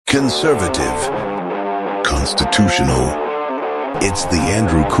Conservative. Constitutional. It's the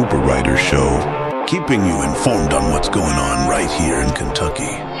Andrew Cooper Writer Show, keeping you informed on what's going on right here in Kentucky.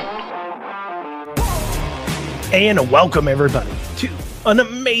 And welcome, everybody, to an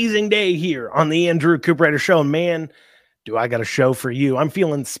amazing day here on the Andrew Cooper Writer Show. Man, do I got a show for you. I'm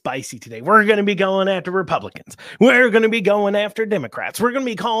feeling spicy today. We're going to be going after Republicans. We're going to be going after Democrats. We're going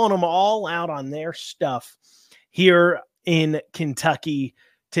to be calling them all out on their stuff here in Kentucky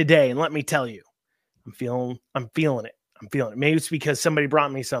today. And let me tell you, I'm feeling it. Maybe it's because somebody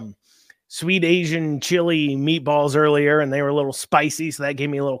brought me some sweet Asian chili meatballs earlier and they were a little spicy, so that gave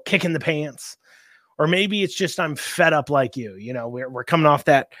me a little kick in the pants. Or maybe it's just I'm fed up like you. You know, we're coming off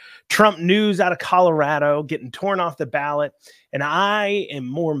that Trump news out of Colorado, getting torn off the ballot, and I am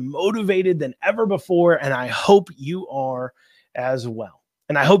more motivated than ever before, and I hope you are as well.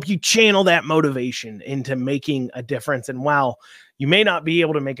 And I hope you channel that motivation into making a difference. And while you may not be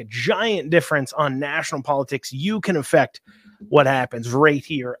able to make a giant difference on national politics, you can affect what happens right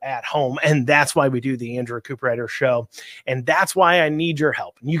here at home. And that's why we do the Andrew Cooper Writer Show. And that's why I need your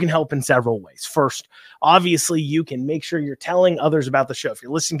help. And you can help in several ways. First, obviously, you can make sure you're telling others about the show. If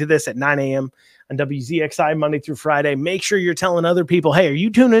you're listening to this at 9 a.m. on WZXI Monday through Friday, make sure you're telling other people, hey, are you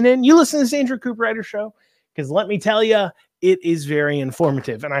tuning in? You listen to this Andrew Cooper Writer Show? Because let me tell you, it is very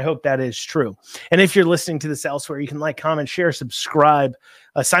informative, and I hope that is true. And if you're listening to this elsewhere, you can like, comment, share, subscribe,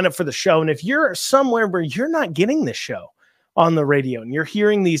 sign up for the show. And if you're somewhere where you're not getting this show on the radio and you're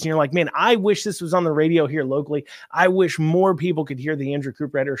hearing these and you're like, man, I wish this was on the radio here locally. I wish more people could hear the Andrew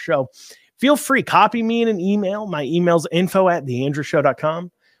Cooper Writer Show. Feel free, copy me in an email. My email's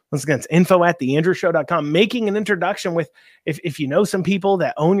info@theandrewshow.com. Once again, it's info@theandrewshow.com. Making an introduction with, if you know some people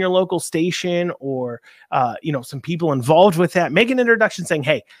that own your local station or, some people involved with that, make an introduction saying,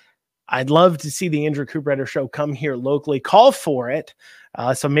 hey, I'd love to see the Andrew Cooper Writer Show come here locally. Call for it.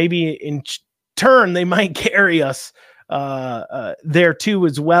 So maybe in turn, they might carry us there too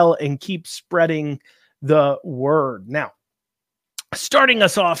as well and keep spreading the word. Now, starting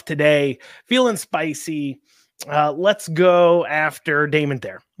us off today, feeling spicy. Let's go after Damon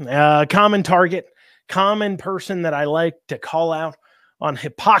Thayer. Common target, common person that I like to call out on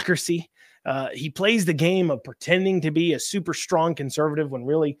hypocrisy. He plays the game of pretending to be a super strong conservative when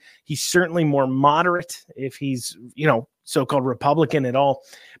really he's certainly more moderate if he's, so-called Republican at all.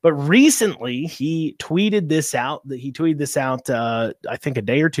 But recently he tweeted this out, I think a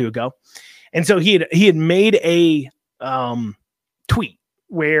day or two ago. And so he had made a tweet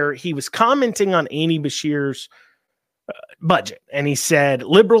where he was commenting on Andy Beshear's budget. And he said,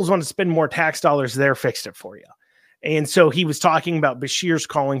 liberals want to spend more tax dollars there, fixed it for you. And so he was talking about Beshear's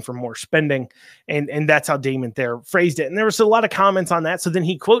calling for more spending. And that's how Damon Thayer phrased it. And there was a lot of comments on that. So then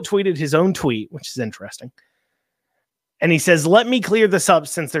he quote tweeted his own tweet, which is interesting. And he says, let me clear this up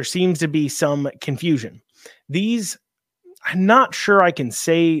since there seems to be some confusion. I'm not sure I can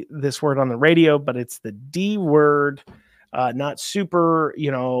say this word on the radio, but it's the D word. Not super,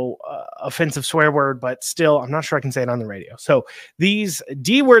 offensive swear word, but still, I'm not sure I can say it on the radio. So these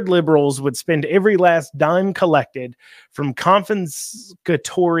D-word liberals would spend every last dime collected from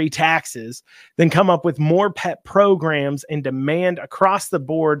confiscatory taxes, then come up with more pet programs and demand across the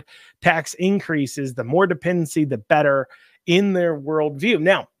board tax increases. The more dependency, the better in their worldview.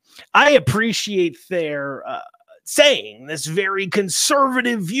 Now, I appreciate their saying this very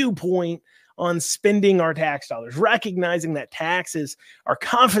conservative viewpoint on spending our tax dollars, recognizing that taxes are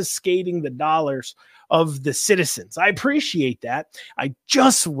confiscating the dollars of the citizens. I appreciate that. I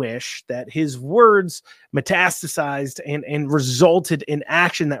just wish that his words metastasized and resulted in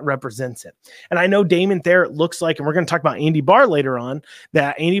action that represents it. And I know Damon Thayer, it looks like, and we're going to talk about Andy Barr later on,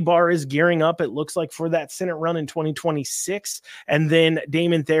 that Andy Barr is gearing up, it looks like, for that Senate run in 2026. And then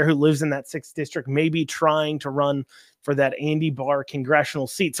Damon Thayer, who lives in that 6th district, may be trying to run for that Andy Barr congressional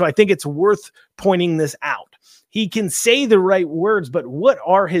seat. So I think it's worth pointing this out. He can say the right words, but what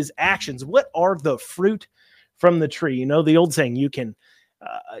are his actions? What are the fruit from the tree? You know, the old saying, you can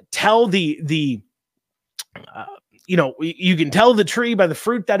tell you can tell the tree by the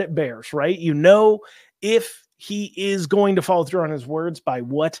fruit that it bears, right? You know, if he is going to follow through on his words by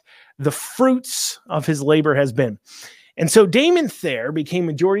what the fruits of his labor has been. And so Damon Thayer became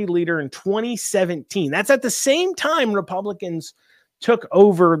majority leader in 2017. That's at the same time Republicans took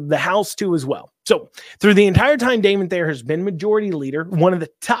over the House too as well. So through the entire time Damon Thayer has been majority leader, one of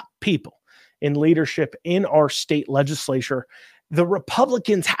the top people in leadership in our state legislature, the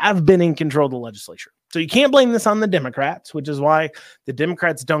Republicans have been in control of the legislature. So you can't blame this on the Democrats, which is why the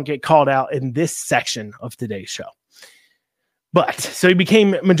Democrats don't get called out in this section of today's show. But so he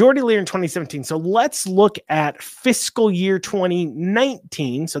became majority leader in 2017. So let's look at fiscal year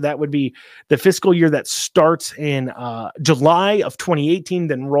 2019. So that would be the fiscal year that starts in July of 2018,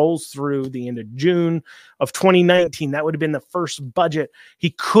 then rolls through the end of June of 2019. That would have been the first budget he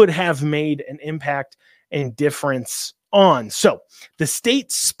could have made an impact and difference on. So the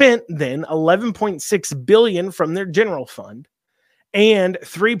state spent then $11.6 billion from their general fund and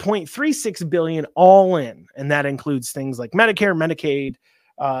 $3.36 billion all in. And that includes things like Medicare, Medicaid,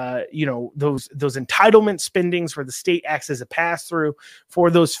 those entitlement spendings where the state acts as a pass-through for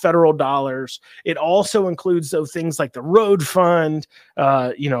those federal dollars. It also includes those things like the road fund,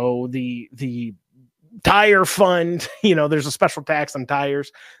 the tire fund, there's a special tax on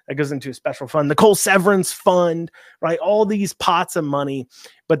tires that goes into a special fund, the coal severance fund, right? All these pots of money,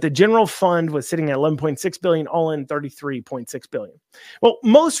 but the general fund was sitting at 11.6 billion, all in 33.6 billion. Well,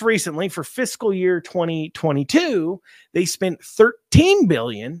 most recently for fiscal year 2022, they spent 13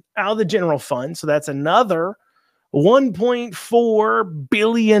 billion out of the general fund. So that's another $1.4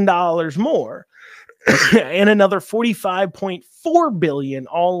 billion more and another 45.4 billion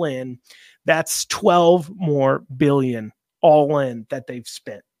all in. That's 12 more billion all in that they've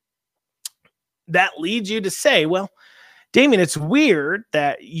spent. That leads you to say, well, Damon, it's weird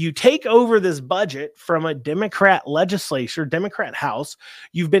that you take over this budget from a Democrat legislature, Democrat House.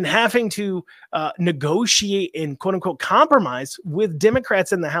 You've been having to negotiate and quote unquote compromise with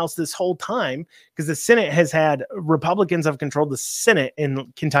Democrats in the House this whole time because the Senate has had Republicans have controlled the Senate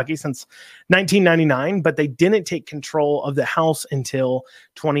in Kentucky since 1999, but they didn't take control of the House until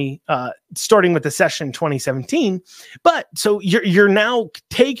starting with the session 2017. But so you're now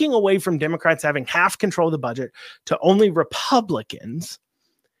taking away from Democrats having half control of the budget to only Republicans.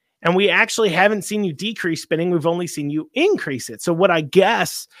 And we actually haven't seen you decrease spending. We've only seen you increase it. So what I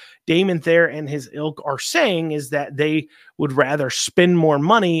guess Damon Thayer and his ilk are saying is that they would rather spend more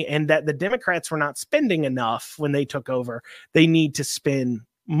money and that the Democrats were not spending enough when they took over. They need to spend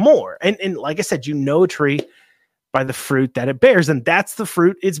more. And like I said, a tree by the fruit that it bears. And that's the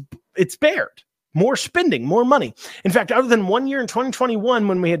fruit it's bared. More spending, more money. In fact, other than 1 year in 2021,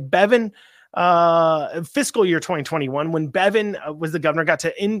 when we had Bevin, fiscal year 2021, when Bevin was the governor, got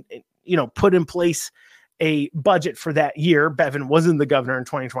to put in place a budget for that year. Bevin wasn't the governor in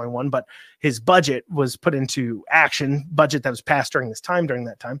 2021, but his budget was put into action, budget that was passed during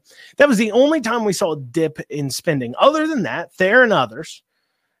that time. That was the only time we saw a dip in spending. Other than that, Thayer and others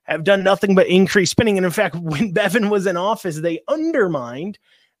have done nothing but increase spending. And in fact, when Bevin was in office, they undermined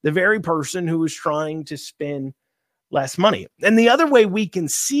the very person who was trying to spend less money. And the other way we can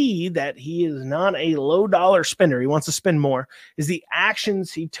see that he is not a low dollar spender, he wants to spend more, is the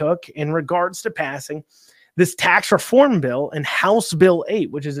actions he took in regards to passing this tax reform bill and House Bill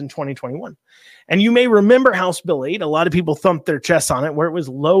 8, which is in 2021. And you may remember House Bill 8. A lot of people thumped their chests on it, where it was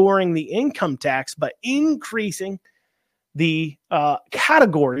lowering the income tax, but increasing the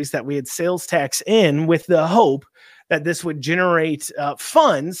categories that we had sales tax in, with the hope that this would generate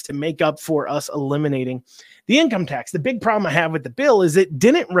funds to make up for us eliminating the income tax. The big problem I have with the bill is it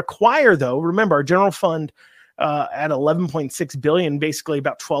didn't require, though, remember our general fund at 11.6 billion, basically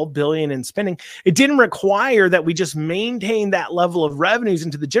about 12 billion in spending. It didn't require that we just maintain that level of revenues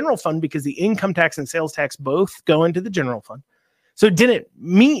into the general fund, because the income tax and sales tax both go into the general fund. So it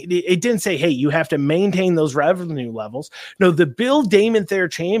didn't say, hey, you have to maintain those revenue levels. No, the bill Damon Thayer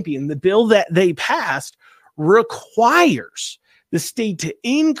championed, the bill that they passed, requires the state to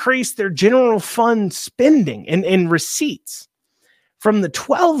increase their general fund spending and receipts from the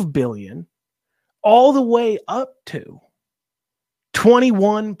 12 billion all the way up to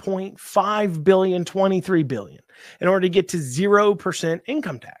 21.5 billion, 23 billion in order to get to 0%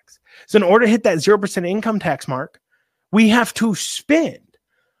 income tax. So in order to hit that 0% income tax mark, we have to spend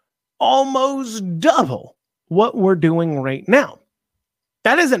almost double what we're doing right now.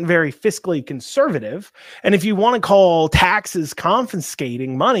 That isn't very fiscally conservative. And if you want to call taxes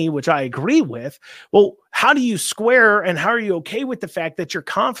confiscating money, which I agree with, well, how do you square and how are you okay with the fact that you're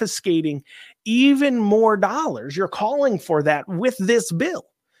confiscating even more dollars? You're calling for that with this bill.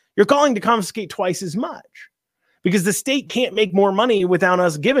 You're calling to confiscate twice as much, because the state can't make more money without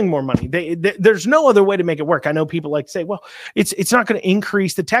us giving more money. There's no other way to make it work. I know people like to say, well, it's not going to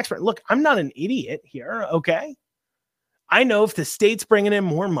increase the tax rate. Look, I'm not an idiot here, okay? I know if the state's bringing in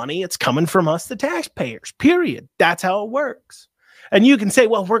more money, it's coming from us, the taxpayers, period. That's how it works. And you can say,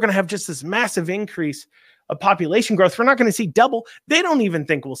 well, we're going to have just this massive increase of population growth. We're not going to see double. They don't even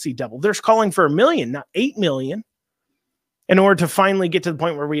think we'll see double. They're calling for 1 million, not 8 million. In order to finally get to the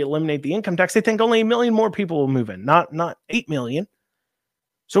point where we eliminate the income tax, they think only 1 million more people will move in, not 8 million.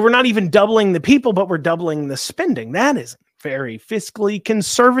 So we're not even doubling the people, but we're doubling the spending. That isn't very fiscally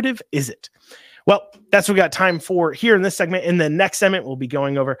conservative is it? Well, that's what we got time for here in this segment. In the next segment, we'll be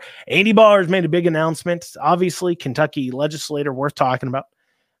going over Andy Barr has made a big announcement. Obviously, Kentucky legislator worth talking about.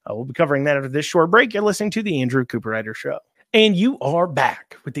 We'll be covering that after this short break. You're listening to the Andrew Cooperrider Show. And you are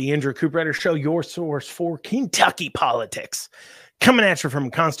back with the Andrew Cooperrider Show, your source for Kentucky politics. Coming at you from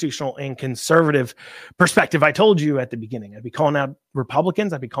a constitutional and conservative perspective. I told you at the beginning, I'd be calling out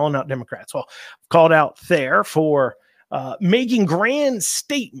Republicans. I'd be calling out Democrats. Well, I've called out Thayer for making grand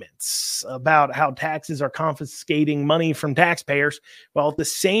statements about how taxes are confiscating money from taxpayers, while at the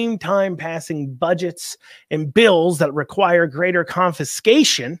same time passing budgets and bills that require greater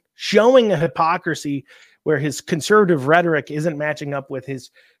confiscation, showing a hypocrisy where his conservative rhetoric isn't matching up with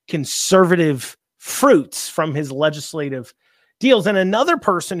his conservative fruits from his legislative deals. And another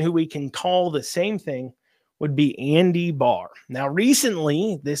person who we can call the same thing would be Andy Barr. Now,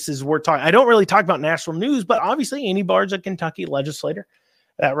 recently, this is we're talking. I don't really talk about national news, but obviously, Andy Barr is a Kentucky legislator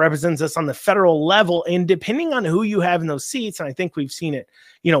that represents us on the federal level. And depending on who you have in those seats, and I think we've seen it,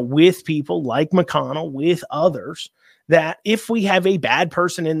 with people like McConnell, with others, that if we have a bad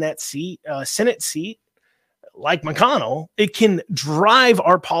person in that seat, Senate seat, like McConnell, it can drive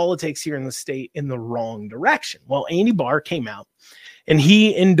our politics here in the state in the wrong direction. Well, Andy Barr came out and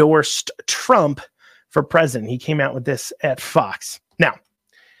he endorsed Trump for president. He came out with this at Fox. Now, I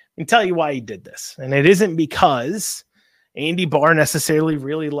can tell you why he did this. And it isn't because Andy Barr necessarily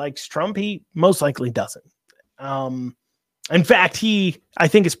really likes Trump. He most likely doesn't. In fact, I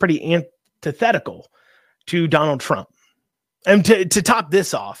think, is pretty antithetical to Donald Trump. And to top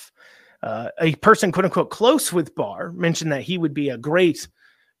this off, a person, quote unquote, close with Barr mentioned that he would be a great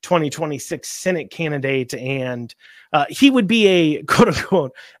 2026 Senate candidate, and he would be a quote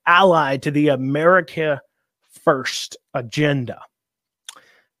unquote ally to the America First agenda.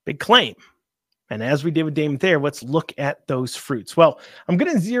 Big claim. And as we did with Damon Thayer, let's look at those fruits. Well, I'm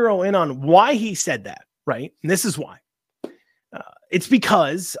going to zero in on why he said that, right? And this is why. It's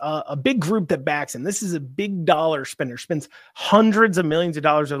because a big group that backs him, this is a big dollar spender, spends hundreds of millions of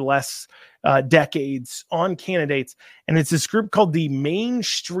dollars or less decades on candidates. And it's this group called the Main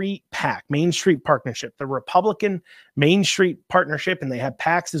Street PAC, Main Street Partnership, the Republican Main Street Partnership. And they have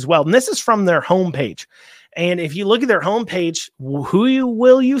PACs as well. And this is from their homepage. And if you look at their homepage, who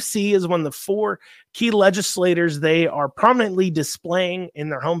you see is one of the four key legislators they are prominently displaying in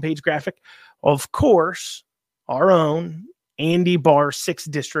their homepage graphic. Of course, our own Andy Barr,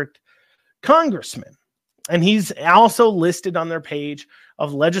 6th District Congressman. And he's also listed on their page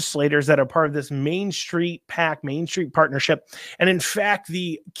of legislators that are part of this Main Street PAC, Main Street Partnership. And in fact,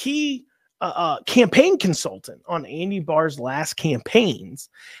 the key campaign consultant on Andy Barr's last campaigns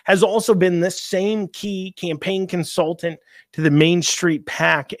has also been this same key campaign consultant to the Main Street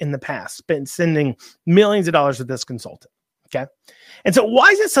PAC in the past, been sending millions of dollars to this consultant. Okay. And so why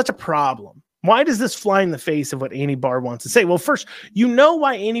is it such a problem? Why does this fly in the face of what Andy Barr wants to say? Well, first, you know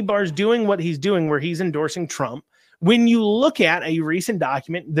why Andy Barr is doing what he's doing, where he's endorsing Trump. When you look at a recent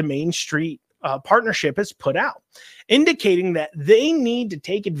document, the Main Street Partnership has put out, indicating that they need to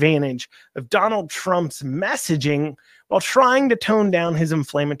take advantage of Donald Trump's messaging while trying to tone down his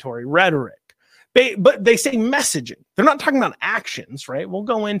inflammatory rhetoric. But they say messaging. They're not talking about actions, right? We'll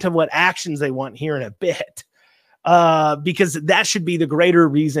go into what actions they want here in a bit, because that should be the greater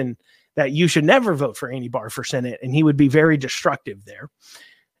reason that you should never vote for Andy Barr for Senate, and he would be very destructive there.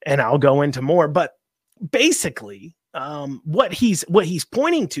 And I'll go into more. But basically, what he's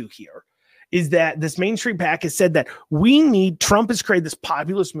pointing to here is that this Main Street PAC has said that Trump has created this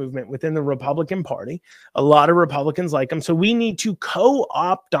populist movement within the Republican Party. A lot of Republicans like him. So we need to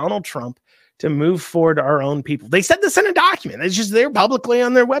co-opt Donald Trump to move forward our own people. They said this in a document. It's just there publicly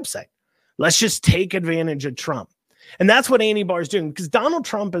on their website. Let's just take advantage of Trump. And that's what Andy Barr is doing, because Donald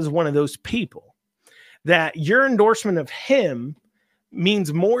Trump is one of those people that your endorsement of him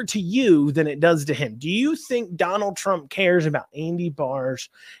means more to you than it does to him. Do you think Donald Trump cares about Andy Barr's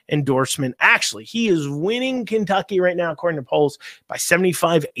endorsement? Actually, he is winning Kentucky right now, according to polls, by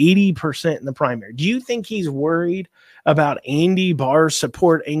 75, 80% in the primary. Do you think he's worried about Andy Barr's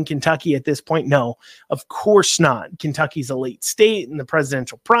support in Kentucky at this point? No, of course not. Kentucky's a late state in the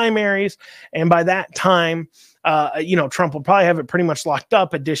presidential primaries. And by that time, Trump will probably have it pretty much locked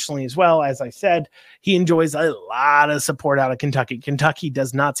up. Additionally, as well, as I said, he enjoys a lot of support out of Kentucky. Kentucky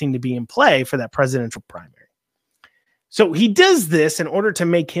does not seem to be in play for that presidential primary. So he does this in order to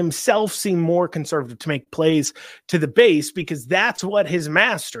make himself seem more conservative, to make plays to the base, because that's what his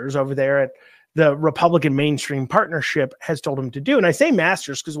masters over there at the Republican Mainstream Partnership has told him to do. And I say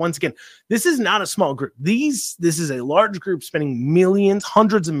masters because, once again, this is not a small group. This is a large group spending millions,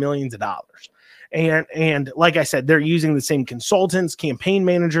 hundreds of millions of dollars. And like I said, they're using the same consultants, campaign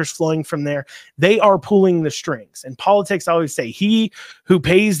managers flowing from there. They are pulling the strings. And politics, I always say, he who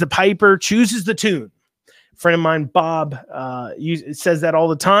pays the piper chooses the tune. A friend of mine, Bob, says that all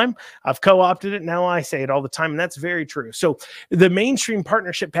the time. I've co-opted it. Now I say it all the time. And that's very true. So the mainstream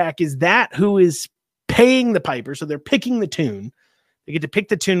partnership PAC is that who is paying the piper. So they're picking the tune. They get to pick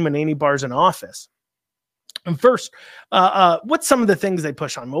the tune when Andy Barr's in office. And first, what's some of the things they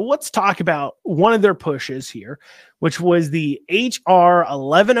push on? Well, let's talk about one of their pushes here, which was the HR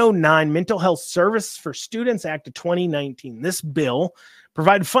 1109 Mental Health Service for Students Act of 2019. This bill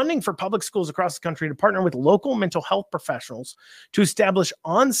provided funding for public schools across the country to partner with local mental health professionals to establish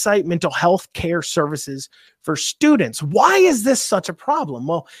on-site mental health care services for students. Why is this such a problem?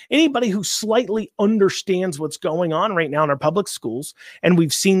 Well, anybody who slightly understands what's going on right now in our public schools, and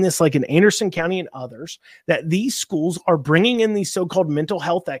we've seen this like in Anderson County and others, that these schools are bringing in these so-called mental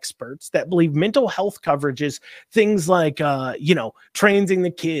health experts that believe mental health coverage is things like, transing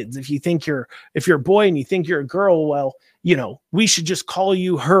the kids. If you're a boy and you think you're a girl, well, we should just call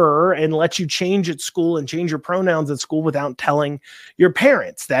you her and let you change at school and change your pronouns at school without telling your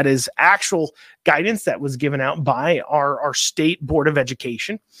parents. That is actual guidance that was given out by our state board of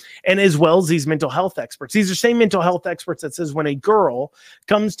education, and as well as these mental health experts. These are same mental health experts that says when a girl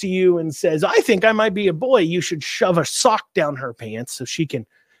comes to you and says, I think I might be a boy, you should shove a sock down her pants so she can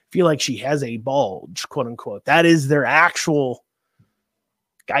feel like she has a bulge, quote unquote. That is their actual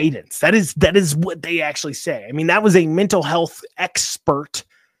guidance. That is what they actually say. I mean, that was a mental health expert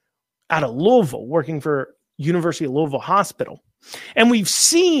out of Louisville working for University of Louisville Hospital. And we've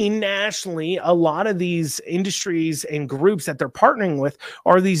seen nationally a lot of these industries and groups that they're partnering with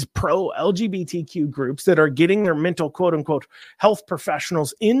are these pro-LGBTQ groups that are getting their mental, quote unquote, health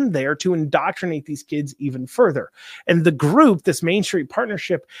professionals in there to indoctrinate these kids even further. And the group, this Main Street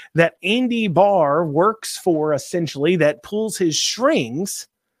Partnership that Andy Barr works for, essentially, that pulls his strings,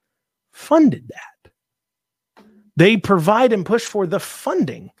 funded that. They provide and push for the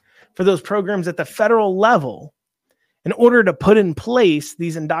funding for those programs at the federal level in order to put in place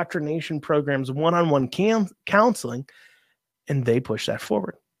these indoctrination programs, one-on-one counseling, and they push that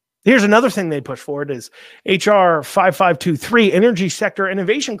forward. Here's another thing they push forward is HR 5523, Energy Sector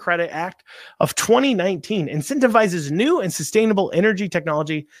Innovation Credit Act of 2019, incentivizes new and sustainable energy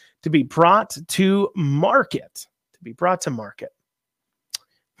technology to be brought to market.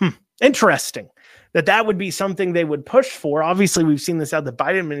 Interesting that would be something they would push for. Obviously, we've seen this out of the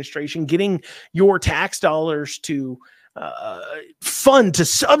Biden administration, getting your tax dollars to fund, to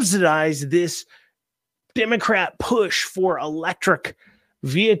subsidize this Democrat push for electric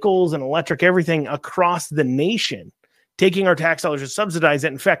vehicles and electric everything across the nation, taking our tax dollars to subsidize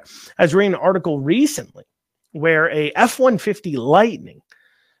it. In fact, I was reading an article recently where a F-150 Lightning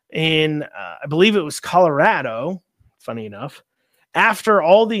in, I believe it was Colorado, funny enough, after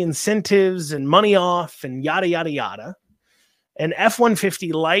all the incentives and money off and yada, yada, yada, an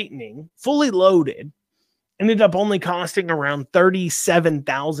F-150 Lightning, fully loaded, ended up only costing around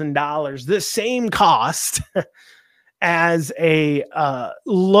 $37,000, the same cost as a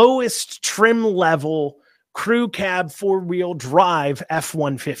lowest trim level crew cab four-wheel drive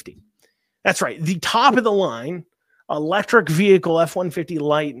F-150. That's right, the top of the line electric vehicle F-150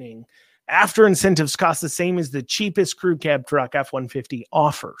 Lightning, after incentives, cost the same as the cheapest crew cab truck F-150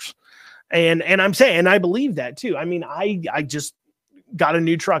 offers. And I'm saying, I believe that too. I mean, I just got a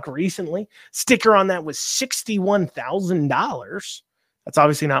new truck recently. Sticker on that was $61,000. That's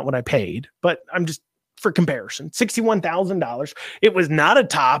obviously not what I paid, but I'm just for comparison, $61,000. It was not a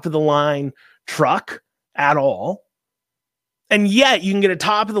top of the line truck at all. And yet you can get a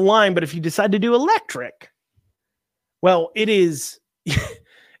top of the line, but if you decide to do electric, well, it is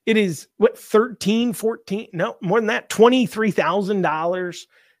what, 13, 14, no, more than that, $23,000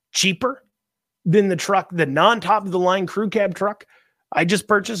 cheaper than the truck, the non-top of the line crew cab truck I just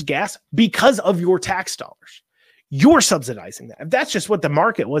purchased gas because of your tax dollars. You're subsidizing that. If that's just what the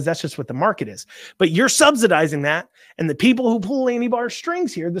market was, that's just what the market is. But you're subsidizing that. And the people who pull Andy Barr's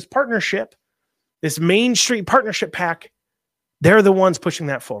strings here, this partnership, this Main Street Partnership PAC, they're the ones pushing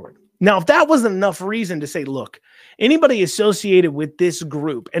that forward. Now, if that wasn't enough reason to say, look, anybody associated with this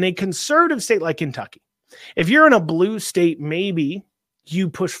group in a conservative state like Kentucky, if you're in a blue state, maybe you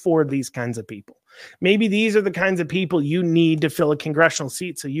push forward these kinds of people. Maybe these are the kinds of people you need to fill a congressional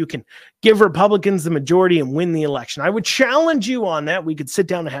seat so you can give Republicans the majority and win the election. I would challenge you on that. We could sit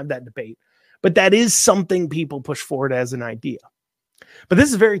down and have that debate. But that is something people push forward as an idea. But this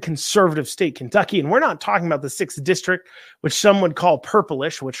is a very conservative state, Kentucky, and we're not talking about the 6th district, which some would call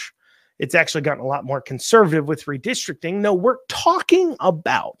purplish, which it's actually gotten a lot more conservative with redistricting. No, we're talking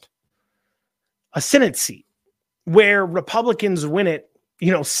about a Senate seat where Republicans win it,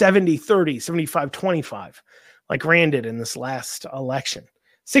 70-30, 75-25, like Rand did in this last election,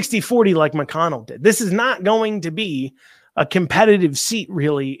 60-40 like McConnell did. This is not going to be a competitive seat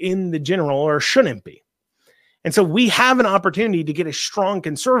really in the general, or shouldn't be. And so we have an opportunity to get a strong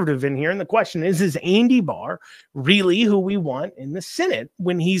conservative in here. And the question is Andy Barr really who we want in the Senate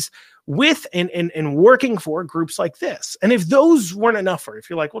when he's with and working for groups like this? And if those weren't enough for,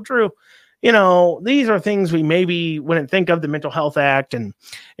 if you're like, well, Drew, these are things we maybe wouldn't think of, the Mental Health Act and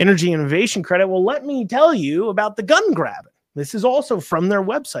Energy Innovation Credit. Well, let me tell you about the gun grabbing. This is also from their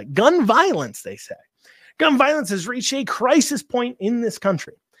website. Gun violence, they say. Gun violence has reached a crisis point in this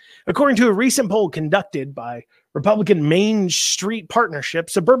country. According to a recent poll conducted by Republican Main Street Partnership,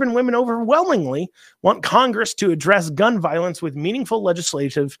 suburban women overwhelmingly want Congress to address gun violence with meaningful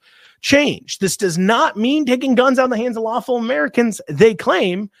legislative change. This does not mean taking guns out of the hands of lawful Americans, they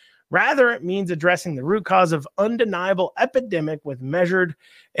claim. Rather, it means addressing the root cause of undeniable epidemic with measured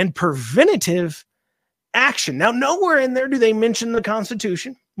and preventative action. Now, nowhere in there do they mention the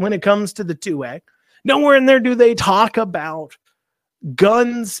Constitution when it comes to the 2A. Nowhere in there do they talk about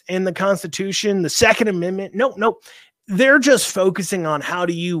guns and the Constitution, the Second Amendment. No. They're just focusing on how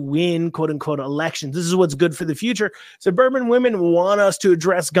do you win, quote unquote, elections. This is what's good for the future. Suburban women want us to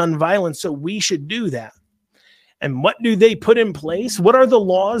address gun violence, so we should do that. And what do they put in place? What are the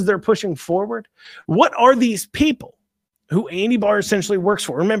laws they're pushing forward? What are these people who Andy Barr essentially works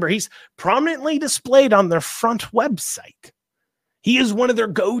for? Remember, he's prominently displayed on their front website. He is one of their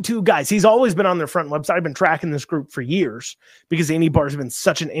go-to guys. He's always been on their front website. I've been tracking this group for years because Andy Barr has been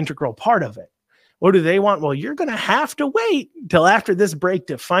such an integral part of it. What do they want? Well, you're going to have to wait till after this break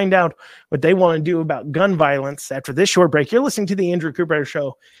to find out what they want to do about gun violence. After this short break, you're listening to the Andrew Cooper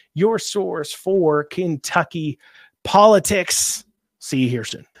Show, your source for Kentucky politics. See you here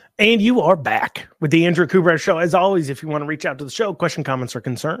soon. And you are back with the Andrew Cooper Show. As always, if you want to reach out to the show, question, comments, or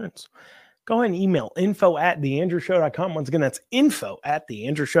concerns, go ahead and email info@theandrewshow.com. Once again, that's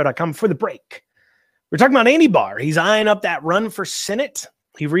info@theandrewshow.com. For the break, we're talking about Andy Barr. He's eyeing up that run for Senate.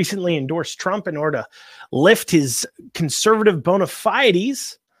 He recently endorsed Trump in order to lift his conservative bona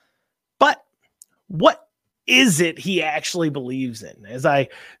fides. But what is it he actually believes in? As I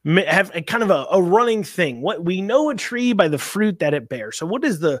have a kind of a running thing, what we know a tree by the fruit that it bears. So what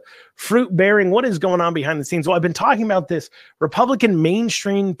is the fruit bearing? What is going on behind the scenes? Well, I've been talking about this Republican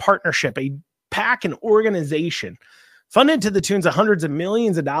Mainstream Partnership, a PAC, an organization funded to the tunes of hundreds of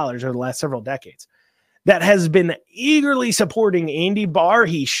millions of dollars over the last several decades that has been eagerly supporting Andy Barr.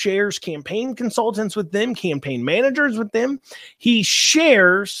 He shares campaign consultants with them, campaign managers with them. He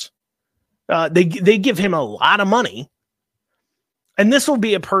shares they give him a lot of money. And this will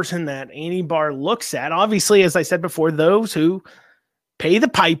be a person that Andy Barr looks at. Obviously, as I said before, those who pay the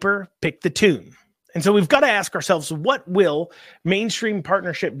piper pick the tune. And so we've got to ask ourselves, what will Mainstream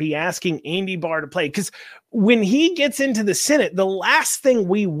Partnership be asking Andy Barr to play? Because when he gets into the Senate, the last thing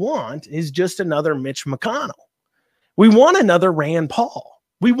we want is just another Mitch McConnell. We want another Rand Paul.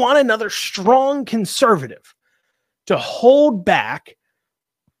 We want another strong conservative to hold back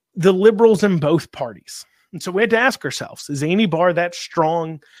the liberals in both parties. And so we had to ask ourselves, is Andy Barr that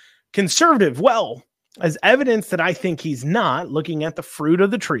strong conservative? Well, as evidence that I think he's not, looking at the fruit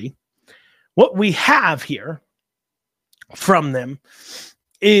of the tree, what we have here from them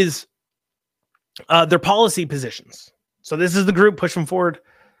is their policy positions. So this is the group pushing forward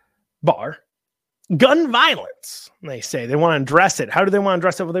Barr. Gun violence, they say. They want to address it. How do they want to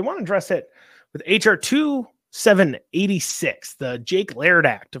address it? Well, they want to address it with H.R. 2786, the Jake Laird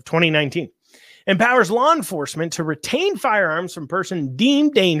Act of 2019. Empowers law enforcement to retain firearms from persons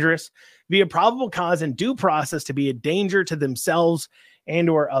deemed dangerous via probable cause and due process to be a danger to themselves and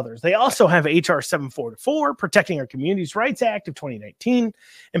or others. They also have H.R. 744, Protecting Our Communities' Rights Act of 2019,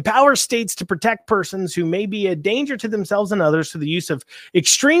 empowers states to protect persons who may be a danger to themselves and others through the use of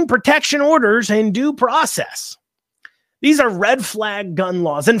extreme protection orders and due process. These are red flag gun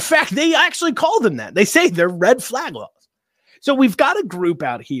laws. In fact, they actually call them that. They say they're red flag laws. So we've got a group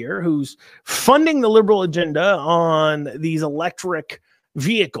out here who's funding the liberal agenda on these electric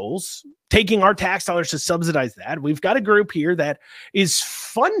vehicles, taking our tax dollars to subsidize that. We've got a group here that is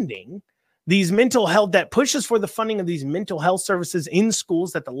funding these mental health, that pushes for the funding of these mental health services in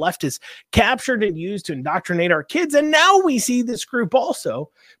schools that the left has captured and used to indoctrinate our kids. And now we see this group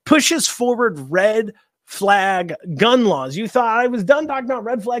also pushes forward red flag gun laws. You thought I was done talking about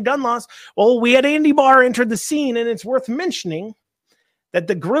red flag gun laws. Well, we had Andy Barr enter the scene, and it's worth mentioning that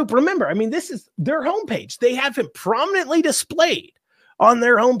the group, remember, I mean, this is their homepage. They have him prominently displayed on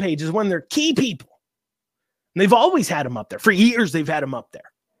their homepage as one of their key people. And they've always had him up there. For years, they've had him up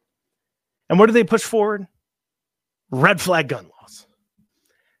there. And what do they push forward? Red flag gun laws.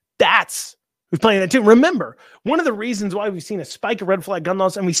 That's who's playing that too. Remember, one of the reasons why we've seen a spike of red flag gun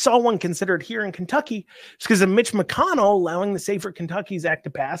laws, and we saw one considered here in Kentucky, is because of Mitch McConnell allowing the Safer Kentuckies Act to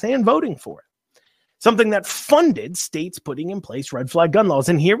pass and voting for it. Something that funded states putting in place red flag gun laws.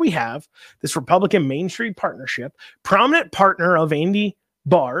 And here we have this Republican Main Street Partnership, prominent partner of Andy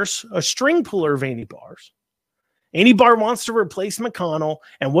Barr's, a string puller of Andy Barr's. Andy Barr wants to replace McConnell.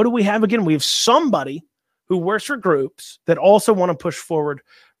 And what do we have again? We have somebody who works for groups that also want to push forward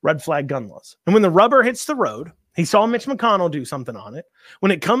red flag gun laws. And when the rubber hits the road, he saw Mitch McConnell do something on it.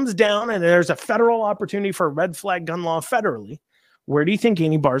 When it comes down and there's a federal opportunity for a red flag gun law federally, where do you think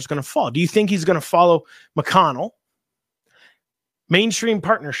Andy Barr is going to fall? Do you think he's going to follow McConnell, mainstream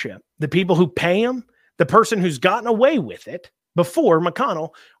partnership, the people who pay him, the person who's gotten away with it before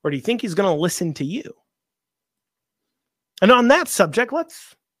McConnell, or do you think he's going to listen to you? And on that subject,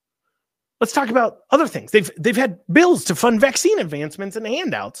 let's talk about other things. They've had bills to fund vaccine advancements and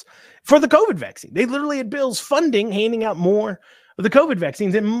handouts for the COVID vaccine. They literally had bills handing out more of the COVID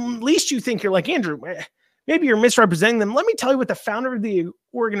vaccines. And at least you think you're like, Andrew, maybe you're misrepresenting them. Let me tell you what the founder of the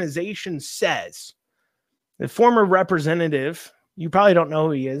organization says. The former representative, you probably don't know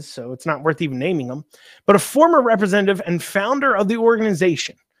who he is, so it's not worth even naming him, but a former representative and founder of the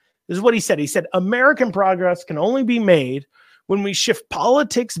organization. This is what he said. He said, American progress can only be made when we shift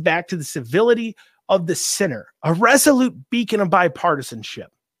politics back to the civility of the center, a resolute beacon of bipartisanship.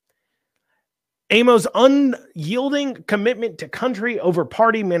 AMO's unyielding commitment to country over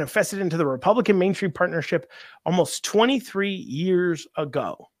party manifested into the Republican Main Street Partnership almost 23 years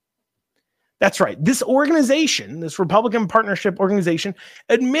ago. That's right. This organization, this Republican Partnership organization,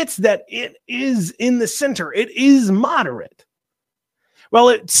 admits that it is in the center. It is moderate. Well,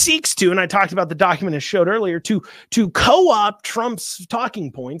 it seeks to, and I talked about the document I showed earlier, to co-opt Trump's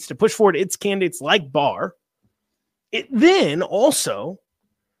talking points to push forward its candidates like Barr. It then also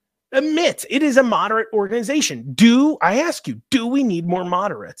admits it is a moderate organization. I ask you, do we need more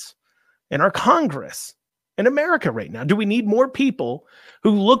moderates in our Congress in America right now? Do we need more people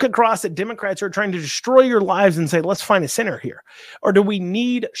who look across at Democrats who are trying to destroy your lives and say, let's find a center here? Or do we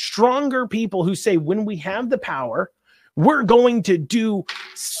need stronger people who say, when we have the power, we're going to do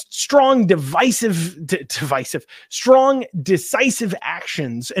strong, decisive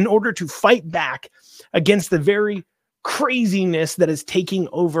actions in order to fight back against the very craziness that is taking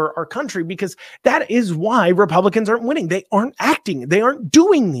over our country? Because that is why Republicans aren't winning. They aren't acting. They aren't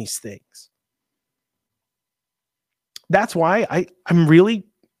doing these things. That's why I'm really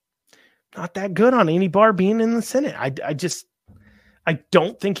not that good on Andy Barr being in the Senate. I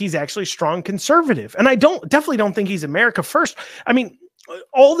don't think he's actually strong conservative. And I definitely don't think he's America first. I mean,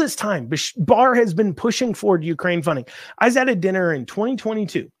 all this time, Barr has been pushing forward Ukraine funding. I was at a dinner in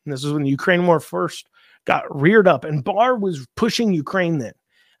 2022, and this was when the Ukraine war first got reared up, and Barr was pushing Ukraine then.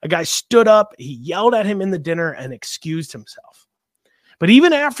 A guy stood up, he yelled at him in the dinner and excused himself. But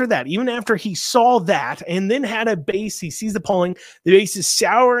even after that, even after he saw that and then had a base, he sees the polling, the base is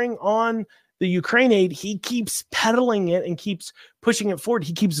souring on the Ukraine aid, he keeps peddling it and keeps pushing it forward.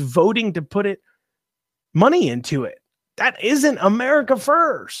 He keeps voting to put money into it. That isn't America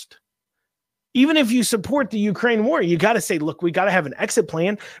first. Even if you support the Ukraine war, you got to say, look, we got to have an exit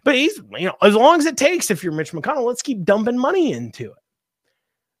plan. But as long as it takes, if you're Mitch McConnell, let's keep dumping money into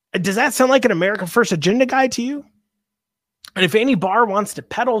it. Does that sound like an America first agenda guy to you? And if Andy Barr wants to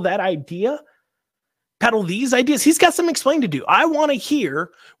peddle these ideas, he's got some explaining to do. I want to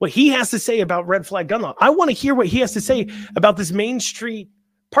hear what he has to say about red flag gun law. I want to hear what he has to say about this Main Street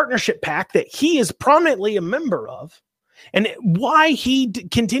Partnership PAC that he is prominently a member of, and why he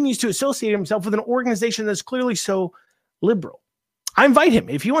continues to associate himself with an organization that's clearly so liberal. I invite him.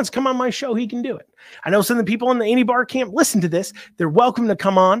 If he wants to come on my show, he can do it. I know some of the people in the Andy Barr camp listen to this. They're welcome to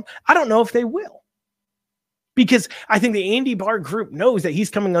come on. I don't know if they will, because I think the Andy Barr group knows that he's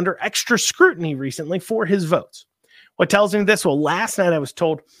coming under extra scrutiny recently for his votes. What tells me this? Well, last night I was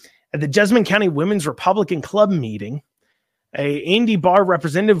told at the Jessamine County Women's Republican Club meeting, a Andy Barr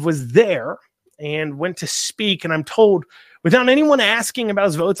representative was there and went to speak. And I'm told, without anyone asking about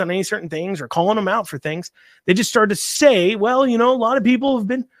his votes on any certain things or calling him out for things, they just started to say, well, a lot of people have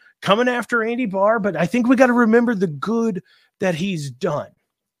been coming after Andy Barr, but I think we got to remember the good that he's done.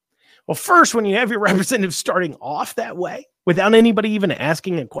 Well, first, when you have your representative starting off that way, without anybody even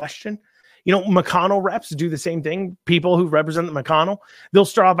asking a question, McConnell reps do the same thing. People who represent McConnell, they'll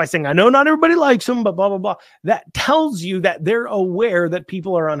start off by saying, I know not everybody likes him, but blah, blah, blah. That tells you that they're aware that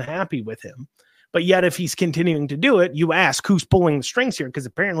people are unhappy with him. But yet, if he's continuing to do it, you ask who's pulling the strings here, because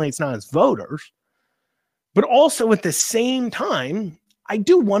apparently it's not his voters. But also at the same time, I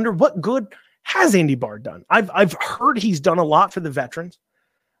do wonder, what good has Andy Barr done? I've heard he's done a lot for the veterans.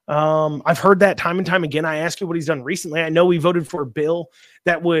 I've heard that time and time again. I ask you what he's done recently. I know he voted for a bill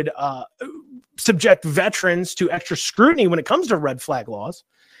that would subject veterans to extra scrutiny when it comes to red flag laws.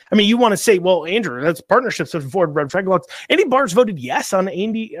 I mean, you want to say, well, Andrew, that's partnerships with Ford red flag laws. Andy Barr's voted yes on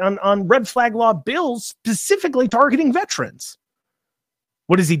red flag law bills specifically targeting veterans.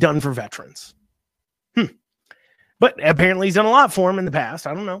 What has he done for veterans? But apparently he's done a lot for him in the past.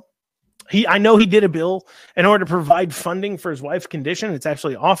 I don't know. I know he did a bill in order to provide funding for his wife's condition. It's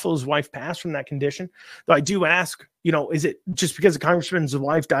actually awful his wife passed from that condition. Though I do ask, is it just because a congressman's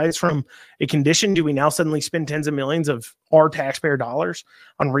wife dies from a condition, do we now suddenly spend tens of millions of our taxpayer dollars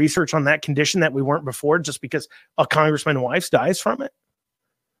on research on that condition that we weren't before just because a congressman's wife dies from it?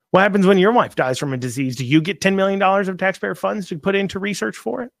 What happens when your wife dies from a disease? Do you get $10 million of taxpayer funds to put into research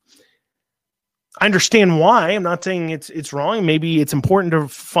for it? I understand why. I'm not saying it's wrong. Maybe it's important to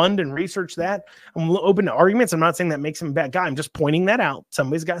fund and research that. I'm open to arguments. I'm not saying that makes him a bad guy. I'm just pointing that out.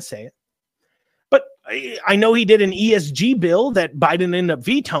 Somebody's got to say it. But I know he did an ESG bill that Biden ended up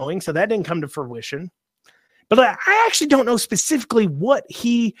vetoing, so that didn't come to fruition. But I actually don't know specifically what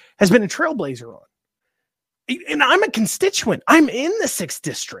he has been a trailblazer on. And I'm a constituent. I'm in the 6th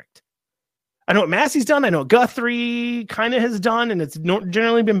district. I know what Massey's done. I know what Guthrie kind of has done, and it's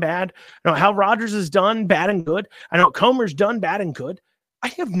generally been bad. I know how Rogers has done, bad and good. I know what Comer's done, bad and good. I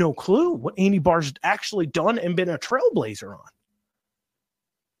have no clue what Andy Barr's actually done and been a trailblazer on.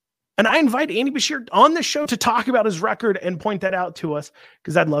 And I invite Andy Beshear on the show to talk about his record and point that out to us,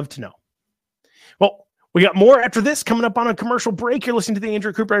 because I'd love to know. Well, we got more after this coming up on a commercial break. You're listening to the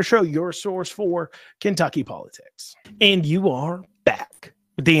Andrew Cooper Show, your source for Kentucky politics. And you are back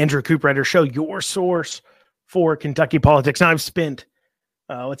with the Andrew Cooper Show, your source for Kentucky politics. Now, I've spent,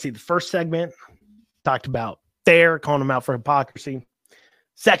 the first segment talked about Thayer, calling him out for hypocrisy.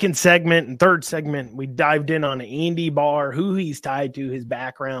 Second segment and third segment, we dived in on Andy Barr, who he's tied to, his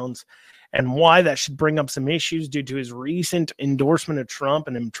backgrounds, and why that should bring up some issues due to his recent endorsement of Trump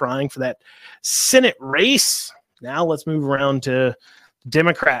and him trying for that Senate race. Now let's move around to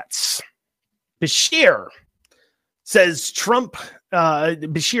Democrats. Beshear says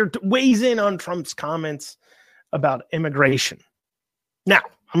Beshear weighs in on Trump's comments about immigration. Now,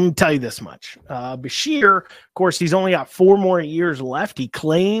 I'm going to tell you this much. Beshear, of course, he's only got 4 more years left. He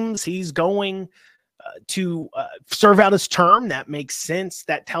claims he's going to serve out his term. That makes sense.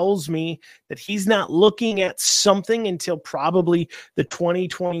 That tells me that he's not looking at something until probably the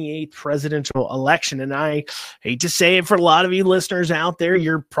 2028 presidential election. And I hate to say it for a lot of you listeners out there,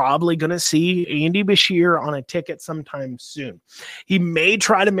 you're probably going to see Andy Beshear on a ticket sometime soon. He may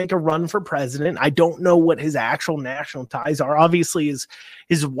try to make a run for president. I don't know what his actual national ties are. Obviously,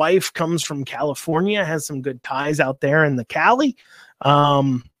 his wife comes from California, has some good ties out there in the Cali.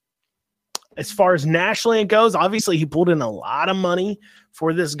 As far as nationally it goes, obviously he pulled in a lot of money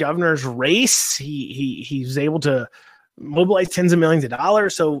for this governor's race. He's able to mobilize tens of millions of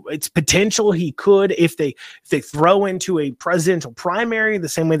dollars. So it's potential he could, if they throw into a presidential primary the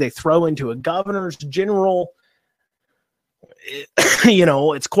same way they throw into a governor's general,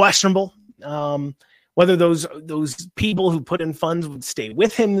 it's questionable whether those people who put in funds would stay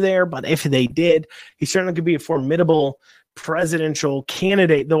with him there. But if they did, he certainly could be a formidable presidential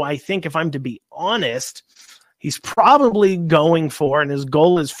candidate, though I think, if I'm to be honest, he's probably going for, and his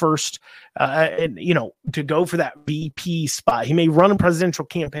goal is first, to go for that VP spot. He may run a presidential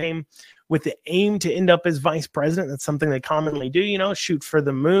campaign with the aim to end up as vice president. That's something they commonly do, shoot for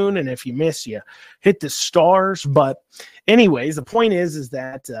the moon, and if you miss, you hit the stars. But anyways, the point is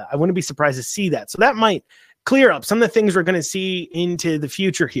that I wouldn't be surprised to see that. So that might clear up some of the things we're going to see into the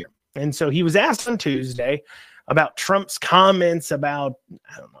future here. And so he was asked on Tuesday about Trump's comments about,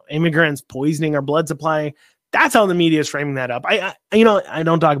 immigrants poisoning our blood supply. That's how the media is framing that up. I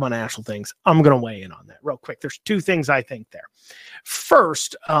don't talk about national things. I'm going to weigh in on that real quick. There's 2 things I think there.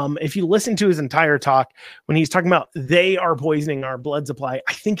 First, if you listen to his entire talk, when he's talking about they are poisoning our blood supply,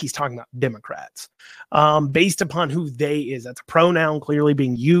 I think he's talking about Democrats, based upon who they is. That's a pronoun clearly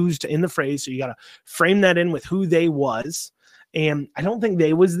being used in the phrase. So you got to frame that in with who they was. And I don't think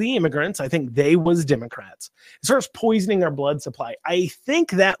they was the immigrants. I think they was Democrats. As far as poisoning our blood supply, I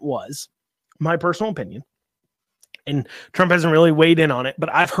think that was my personal opinion. And Trump hasn't really weighed in on it,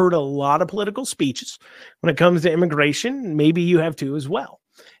 but I've heard a lot of political speeches when it comes to immigration. Maybe you have too as well.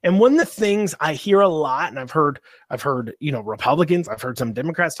 And one of the things I hear a lot, and I've heard, Republicans, I've heard some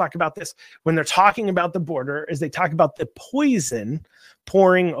Democrats talk about this when they're talking about the border, is they talk about the poison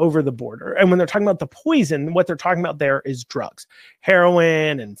pouring over the border. And when they're talking about the poison, what they're talking about there is drugs,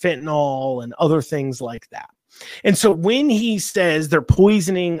 heroin and fentanyl and other things like that. And so when he says they're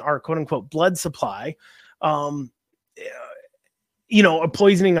poisoning our quote unquote blood supply,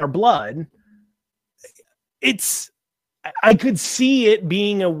 poisoning our blood, I could see it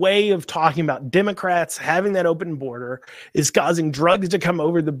being a way of talking about Democrats having that open border is causing drugs to come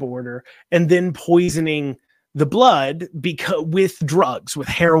over the border and then poisoning the blood with drugs, with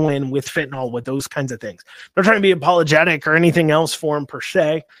heroin, with fentanyl, with those kinds of things. I'm not trying to be apologetic or anything else for him per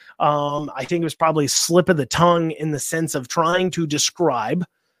se. I think it was probably a slip of the tongue in the sense of trying to describe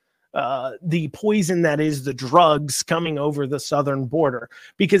the poison that is the drugs coming over the southern border.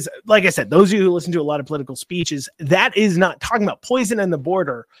 Because, like I said, those of you who listen to a lot of political speeches, that is not talking about poison in the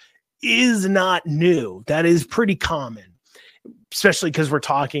border is not new. That is pretty common, especially because we're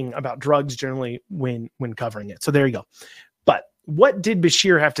talking about drugs generally when covering it. So there you go. But what did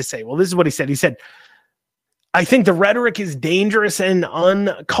Beshear have to say? Well, this is what he said. He said, I think the rhetoric is dangerous and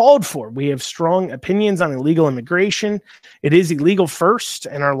uncalled for. We have strong opinions on illegal immigration. It is illegal first,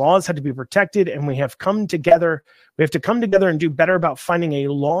 and our laws have to be protected, and we have to come together and do better about finding a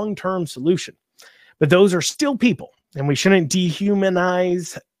long-term solution. But those are still people, and we shouldn't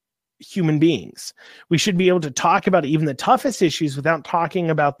dehumanize human beings. We should be able to talk about even the toughest issues without talking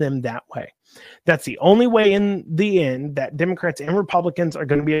about them that way. That's the only way in the end that Democrats and Republicans are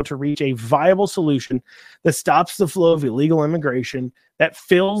going to be able to reach a viable solution that stops the flow of illegal immigration, that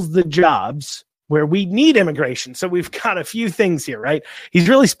fills the jobs where we need immigration. So we've got a few things here, right? He's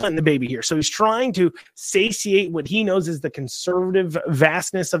really splitting the baby here. So he's trying to satiate what he knows is the conservative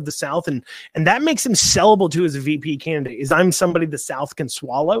vastness of the South. And that makes him sellable too as a VP candidate. Is I'm somebody the South can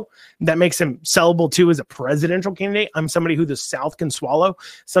swallow. That makes him sellable too as a presidential candidate. I'm somebody who the South can swallow.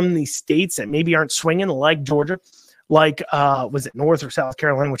 Some of these states that maybe aren't swinging, like Georgia, like, was it North or South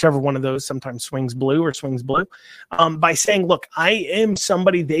Carolina, whichever one of those sometimes swings blue, by saying, look, I am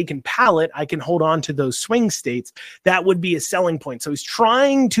somebody they can palate. I can hold on to those swing states. That would be a selling point. So he's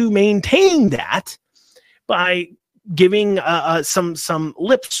trying to maintain that by giving some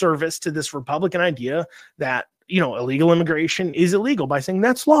lip service to this Republican idea that, illegal immigration is illegal by saying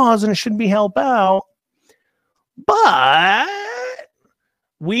that's laws and it shouldn't be helped out. But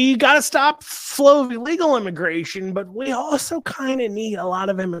we got to stop flow of illegal immigration, but we also kind of need a lot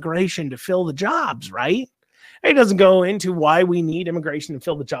of immigration to fill the jobs, right? He doesn't go into why we need immigration to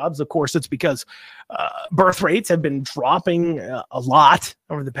fill the jobs. Of course, it's because birth rates have been dropping a lot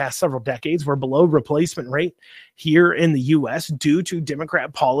over the past several decades. We're below replacement rate here in the U.S. due to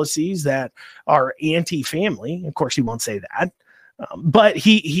Democrat policies that are anti-family. Of course, he won't say that. But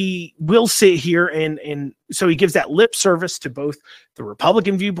he will sit here and so he gives that lip service to both the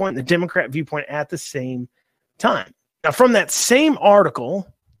Republican viewpoint and the Democrat viewpoint at the same time. Now, from that same article,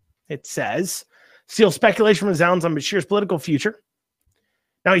 it says, "Steal speculation resounds on Beshear's political future."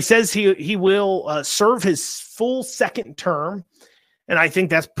 Now, he says he will serve his full second term, and I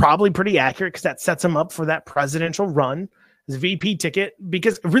think that's probably pretty accurate because that sets him up for that presidential run. His VP ticket,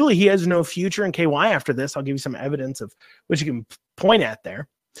 because really he has no future in KY after this. I'll give you some evidence of which you can point at there.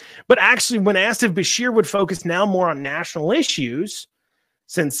 But actually, when asked if Beshear would focus now more on national issues,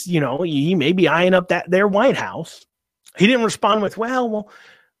 since, he may be eyeing up their White House, he didn't respond with,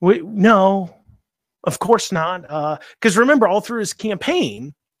 no, of course not. Because remember, all through his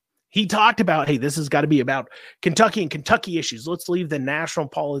campaign, he talked about, hey, this has got to be about Kentucky and Kentucky issues. Let's leave the national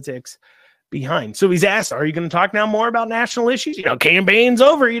politics behind. So he's asked, are you going to talk now more about national issues? Campaign's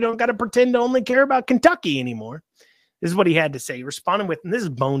over. You don't got to pretend to only care about Kentucky anymore. This is what he had to say. He responded with, and this is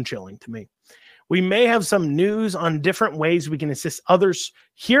bone chilling to me, "We may have some news on different ways we can assist others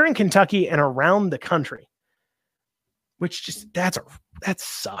here in Kentucky and around the country." Which that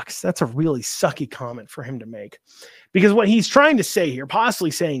sucks. That's a really sucky comment for him to make. Because what he's trying to say here,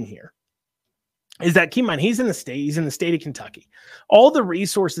 possibly saying here, is that, keep in mind, he's in the state of Kentucky. All the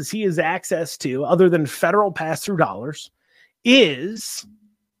resources he has access to, other than federal pass-through dollars, is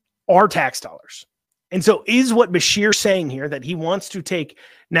our tax dollars. And so is what Beshear saying here, that he wants to take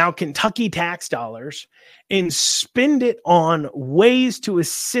now Kentucky tax dollars and spend it on ways to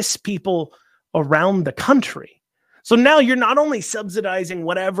assist people around the country. So now you're not only subsidizing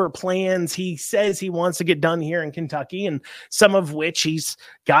whatever plans he says he wants to get done here in Kentucky, and some of which he's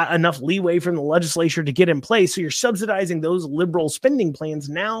got enough leeway from the legislature to get in place. So you're subsidizing those liberal spending plans.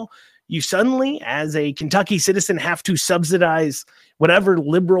 Now you suddenly, as a Kentucky citizen, have to subsidize whatever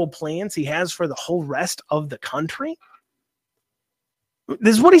liberal plans he has for the whole rest of the country.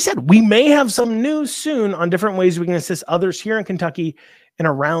 This is what he said. We may have some news soon on different ways we can assist others here in Kentucky and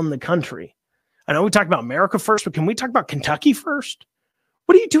around the country. I know we talked about America first, but can we talk about Kentucky first?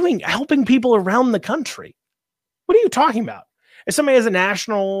 What are you doing helping people around the country? What are you talking about? If somebody has a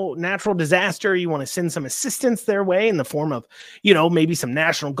natural disaster, you want to send some assistance their way in the form of, maybe some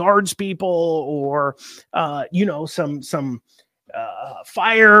National Guards people or, some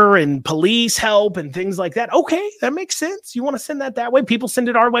fire and police help and things like that. Okay, that makes sense. You want to send that way. People send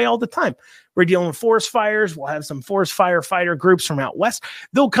it our way all the time. We're dealing with forest fires. We'll have some forest firefighter groups from out west.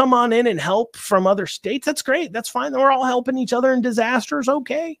 They'll come on in and help from other states. That's great. That's fine. We're all helping each other in disasters.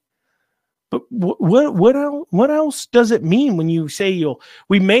 Okay. But what else does it mean when you say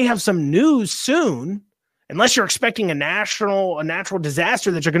we may have some news soon, unless you're expecting a natural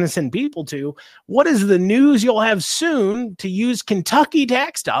disaster that you're going to send people to? What is the news you'll have soon to use Kentucky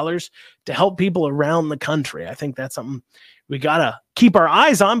tax dollars to help people around the country? I think that's something we got to keep our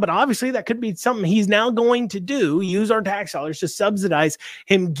eyes on, but obviously that could be something he's now going to do, use our tax dollars to subsidize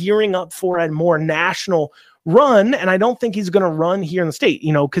him gearing up for a more national run. And I don't think he's going to run here in the state,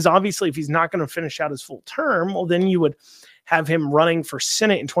 because obviously if he's not going to finish out his full term, well, then you would have him running for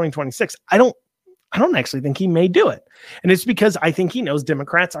Senate in 2026. I don't actually think he may do it. And it's because I think he knows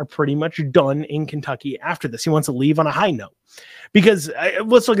Democrats are pretty much done in Kentucky after this. He wants to leave on a high note because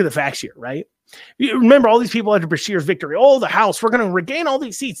let's look at the facts here, right? You remember all these people after Beshear's victory. Oh, the House, we're going to regain all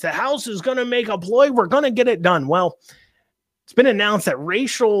these seats. The House is going to make a ploy. We're going to get it done. Well, it's been announced that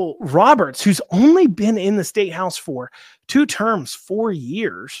Rachel Roberts, who's only been in the state house for 2 terms, 4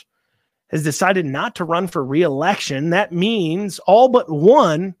 years, has decided not to run for re-election. That means all but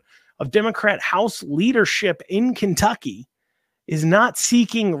one of Democrat House leadership in Kentucky is not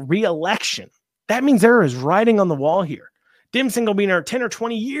seeking re-election. That means there is writing on the wall here. Dems think will be in 10 or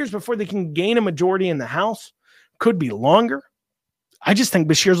 20 years before they can gain a majority in the House. Could be longer. I just think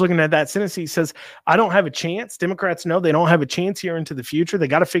Beshear's looking at that sentence. He says, I don't have a chance. Democrats know they don't have a chance here into the future. They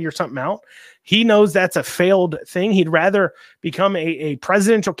got to figure something out. He knows that's a failed thing. He'd rather become a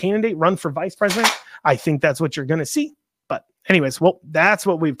presidential candidate, run for vice president. I think that's what you're going to see. But anyways, well, that's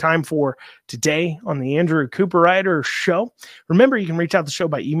what we have time for today on the Andrew Cooper Rider Show. Remember, you can reach out to the show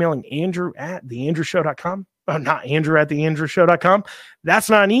by emailing andrew@theandrewshow.com. Oh, not andrew@theandrewshow.com. That's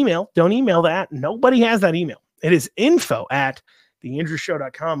not an email. Don't email that. Nobody has that email. It is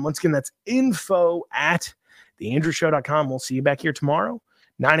info@theandrewshow.com. Once again, that's info@theandrewshow.com. We'll see you back here tomorrow,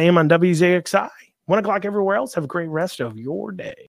 9 a.m. on WZXI, 1 o'clock everywhere else. Have a great rest of your day.